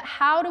 but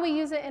how do we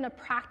use it in a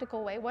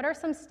practical way? What are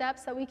some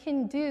steps that we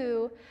can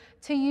do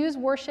to use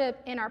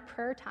worship in our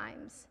prayer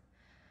times?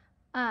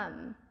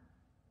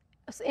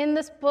 In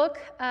this book,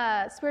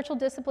 Spiritual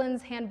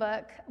Disciplines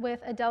Handbook with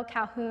Adele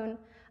Calhoun,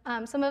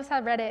 some of us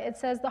have read it. It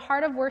says, the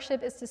heart of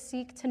worship is to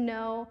seek to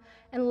know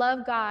and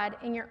love God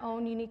in your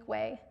own unique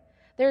way.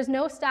 There is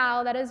no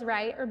style that is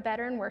right or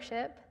better in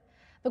worship.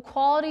 The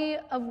quality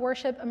of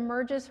worship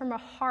emerges from a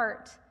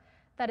heart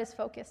that is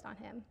focused on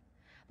him.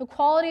 The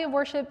quality of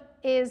worship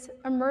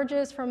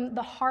emerges from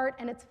the heart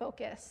and its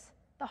focus.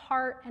 The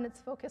heart and its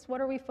focus. What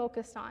are we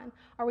focused on?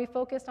 Are we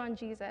focused on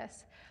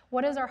Jesus?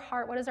 What is our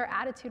heart? What is our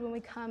attitude when we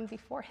come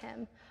before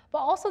him? But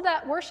also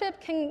that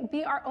worship can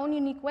be our own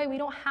unique way. We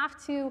don't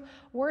have to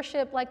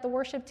worship like the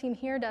worship team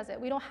here does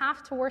it. We don't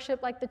have to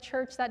worship like the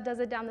church that does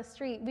it down the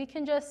street. We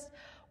can just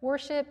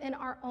worship in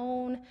our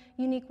own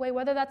unique way,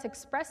 whether that's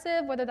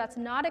expressive, whether that's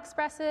not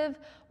expressive,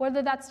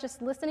 whether that's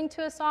just listening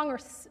to a song or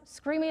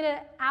screaming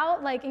it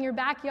out like in your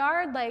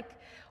backyard. Like,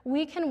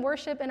 we can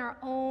worship in our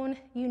own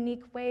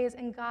unique ways,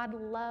 and God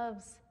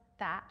loves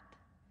that.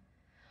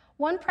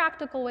 One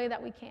practical way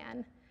that we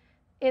can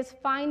is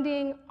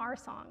finding our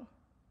song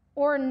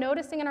or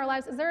noticing in our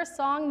lives, is there a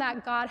song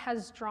that God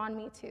has drawn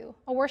me to?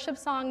 A worship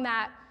song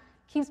that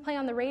keeps playing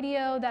on the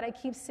radio, that I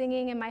keep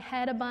singing in my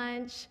head a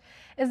bunch?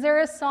 Is there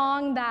a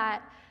song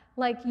that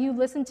like you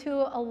listen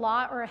to a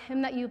lot, or a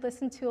hymn that you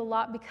listen to a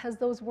lot because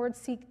those words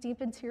seek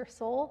deep into your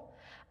soul?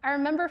 I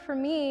remember for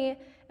me,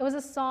 it was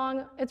a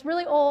song, it's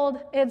really old,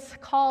 it's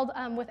called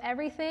With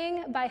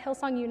Everything by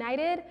Hillsong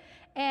United,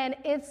 and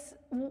it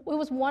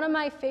was one of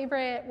my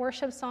favorite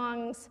worship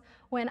songs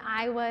when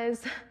I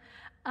was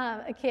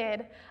a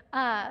kid.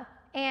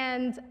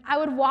 And I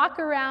would walk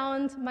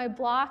around my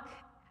block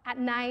at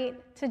night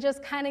to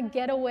just kind of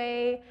get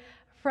away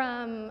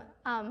from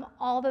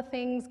all the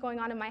things going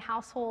on in my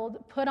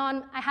household.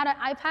 I had an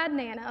iPad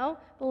Nano,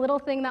 the little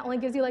thing that only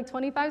gives you like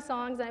 25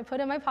 songs, and I put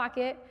it in my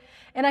pocket,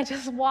 and I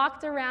just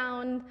walked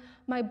around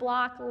my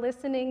block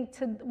listening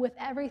to With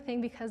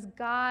Everything because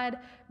God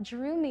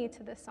drew me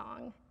to this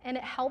song, and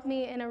it helped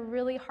me in a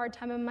really hard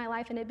time in my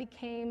life, and it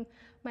became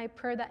my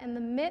prayer that in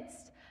the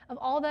midst of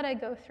all that I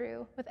go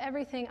through, with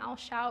everything, I'll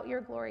shout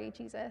your glory,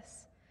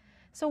 Jesus.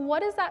 So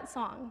what is that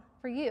song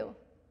for you?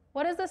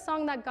 What is the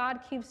song that God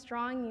keeps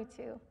drawing you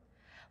to?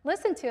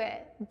 Listen to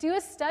it. Do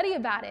a study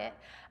about it.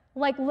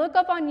 Like, look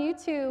up on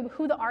YouTube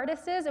who the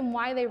artist is and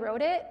why they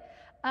wrote it.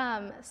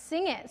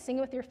 Sing it. Sing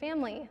it with your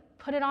family.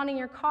 Put it on in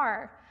your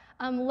car.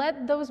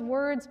 Let those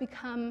words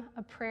become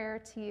a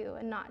prayer to you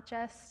and not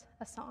just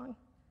a song.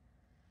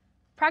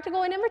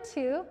 Practical way number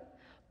 2,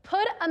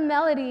 put a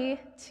melody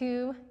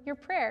to your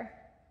prayer.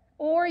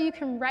 Or you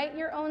can write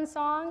your own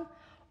song,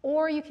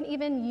 or you can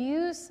even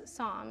use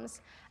psalms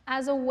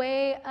as a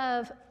way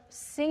of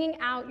singing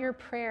out your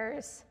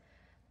prayers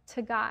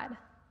to God.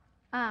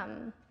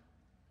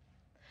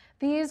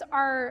 These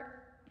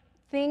are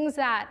things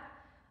that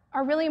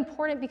are really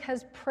important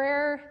because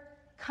prayer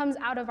comes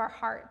out of our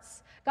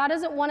hearts. God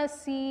doesn't want to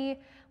see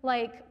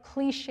like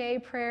cliche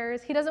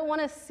prayers. He doesn't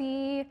want to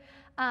see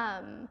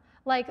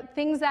like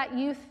things that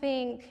you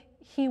think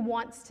he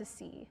wants to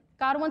see.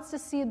 God wants to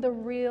see the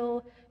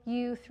real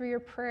you through your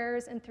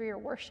prayers and through your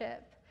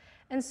worship.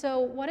 And so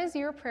what is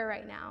your prayer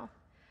right now?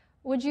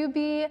 Would you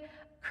be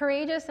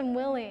courageous and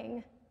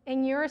willing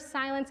in your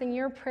silence and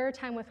your prayer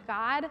time with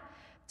God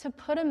to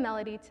put a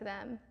melody to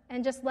them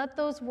and just let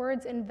those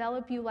words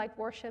envelop you like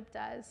worship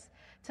does,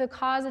 to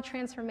cause a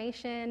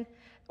transformation,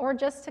 or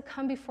just to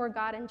come before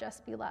God and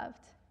just be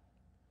loved?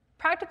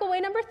 Practical way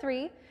number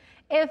 3,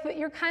 if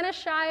you're kind of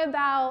shy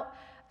about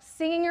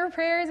singing your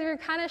prayers, if you're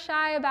kind of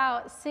shy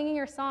about singing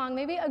your song,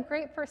 maybe a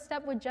great first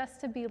step would just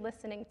to be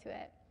listening to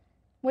it,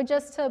 would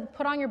just to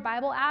put on your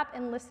Bible app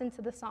and listen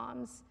to the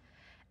Psalms,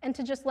 and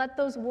to just let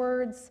those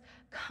words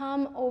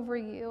come over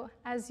you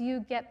as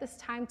you get this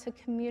time to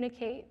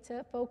communicate,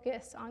 to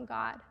focus on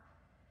God.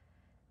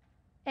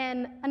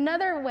 And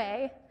another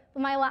way,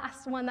 my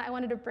last one that I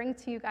wanted to bring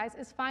to you guys,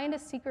 is find a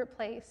secret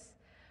place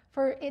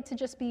for it to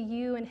just be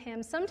you and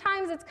him.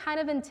 Sometimes it's kind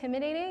of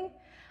intimidating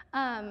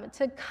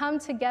to come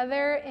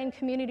together in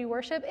community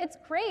worship. It's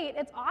great,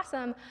 it's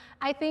awesome.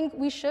 I think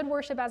we should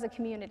worship as a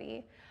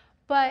community,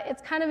 but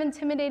it's kind of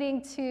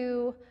intimidating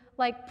to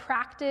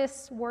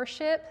practice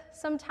worship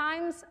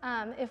sometimes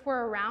if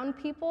we're around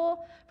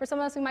people. For some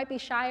of us, we might be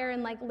shyer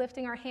in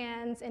lifting our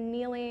hands and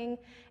kneeling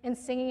and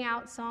singing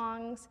out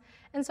songs.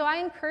 And so I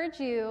encourage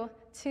you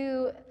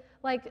to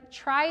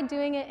try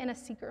doing it in a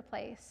secret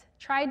place.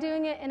 Try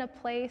doing it in a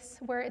place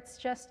where it's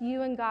just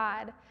you and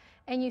God,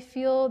 and you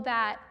feel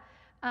that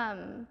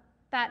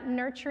that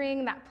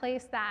nurturing, that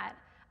place that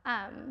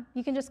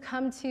you can just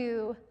come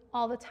to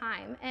all the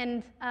time.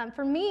 And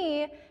for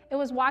me, it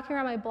was walking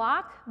around my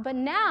block, but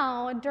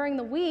now during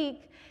the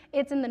week,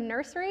 it's in the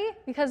nursery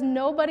because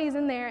nobody's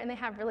in there and they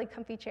have really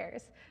comfy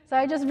chairs. So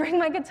I just bring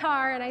my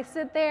guitar and I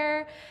sit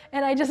there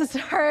and I just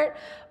start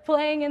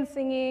playing and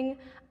singing.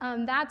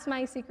 That's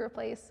my secret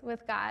place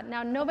with God.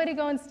 Now, nobody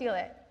go and steal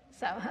it.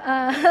 So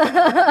I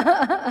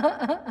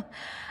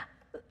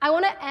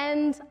want to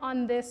end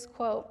on this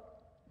quote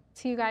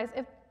to you guys.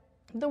 If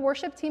the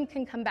worship team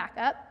can come back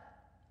up.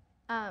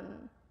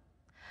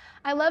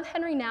 I love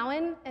Henry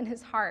Nouwen and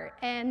his heart,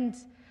 and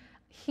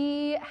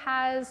he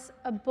has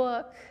a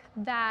book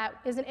that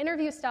is an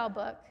interview-style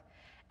book,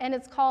 and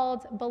it's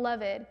called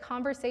Beloved,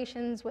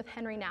 Conversations with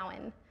Henry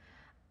Nouwen.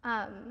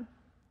 And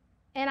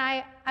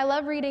I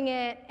love reading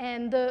it,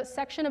 and the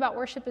section about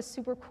worship is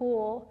super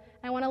cool.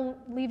 I want to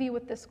leave you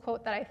with this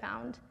quote that I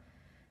found.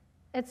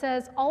 It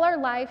says, "All our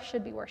life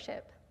should be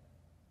worship.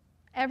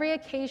 Every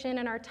occasion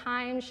in our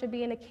time should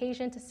be an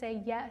occasion to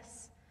say,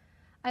 yes,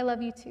 I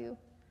love you too.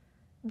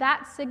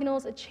 That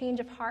signals a change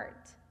of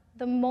heart.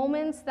 The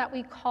moments that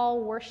we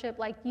call worship,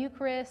 like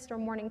Eucharist or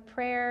morning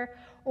prayer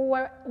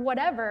or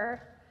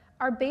whatever,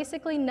 are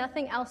basically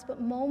nothing else but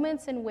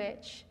moments in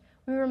which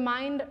we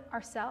remind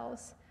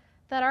ourselves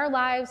that our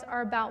lives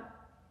are about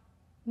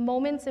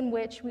moments in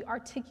which we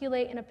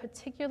articulate in a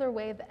particular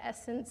way the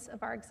essence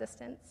of our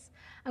existence."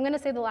 I'm going to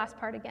say the last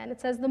part again. It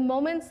says, the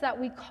moments that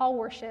we call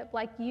worship,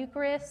 like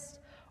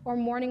Eucharist or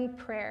morning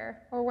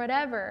prayer or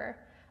whatever,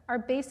 are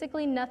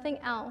basically nothing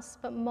else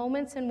but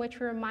moments in which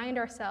we remind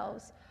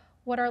ourselves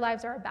what our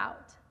lives are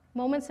about,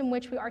 moments in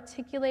which we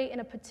articulate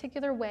in a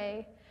particular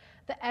way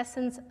the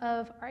essence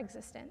of our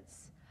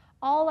existence.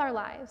 All our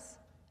lives,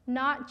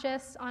 not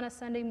just on a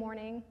Sunday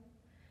morning,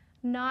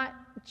 not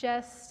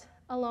just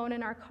alone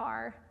in our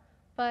car,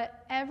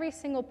 but every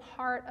single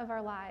part of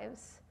our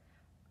lives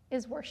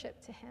is worship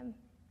to him.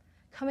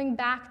 Coming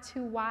back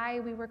to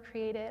why we were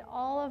created,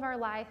 all of our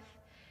life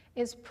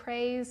is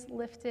praise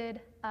lifted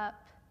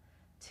up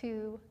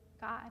to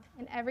God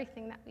in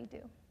everything that we do.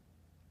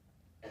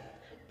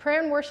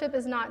 Prayer and worship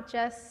is not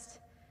just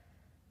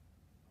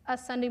a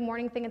Sunday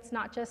morning thing. It's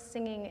not just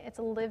singing. It's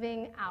a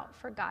living out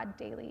for God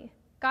daily.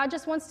 God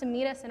just wants to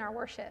meet us in our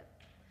worship.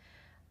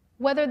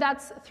 Whether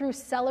that's through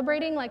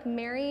celebrating like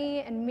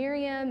Mary and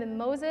Miriam and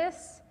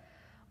Moses,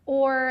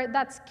 or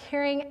that's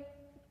carrying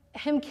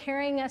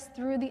us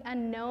through the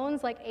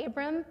unknowns like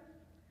Abram,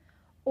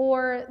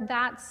 or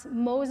that's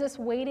Moses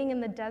waiting in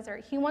the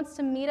desert. He wants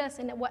to meet us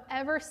in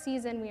whatever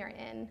season we are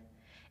in.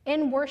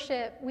 In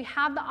worship, we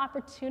have the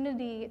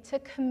opportunity to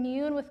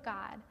commune with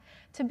God,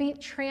 to be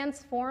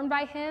transformed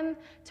by him,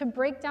 to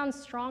break down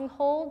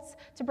strongholds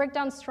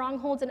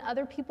in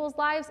other people's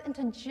lives, and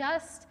to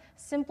just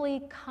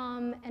simply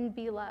come and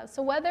be loved.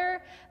 So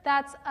whether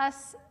that's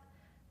us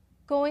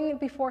going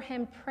before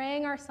him,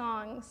 praying our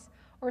songs,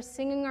 or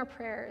singing our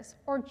prayers,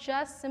 or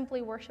just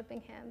simply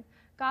worshiping him,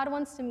 God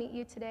wants to meet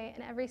you today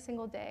and every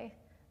single day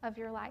of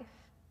your life.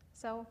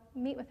 So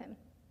meet with him.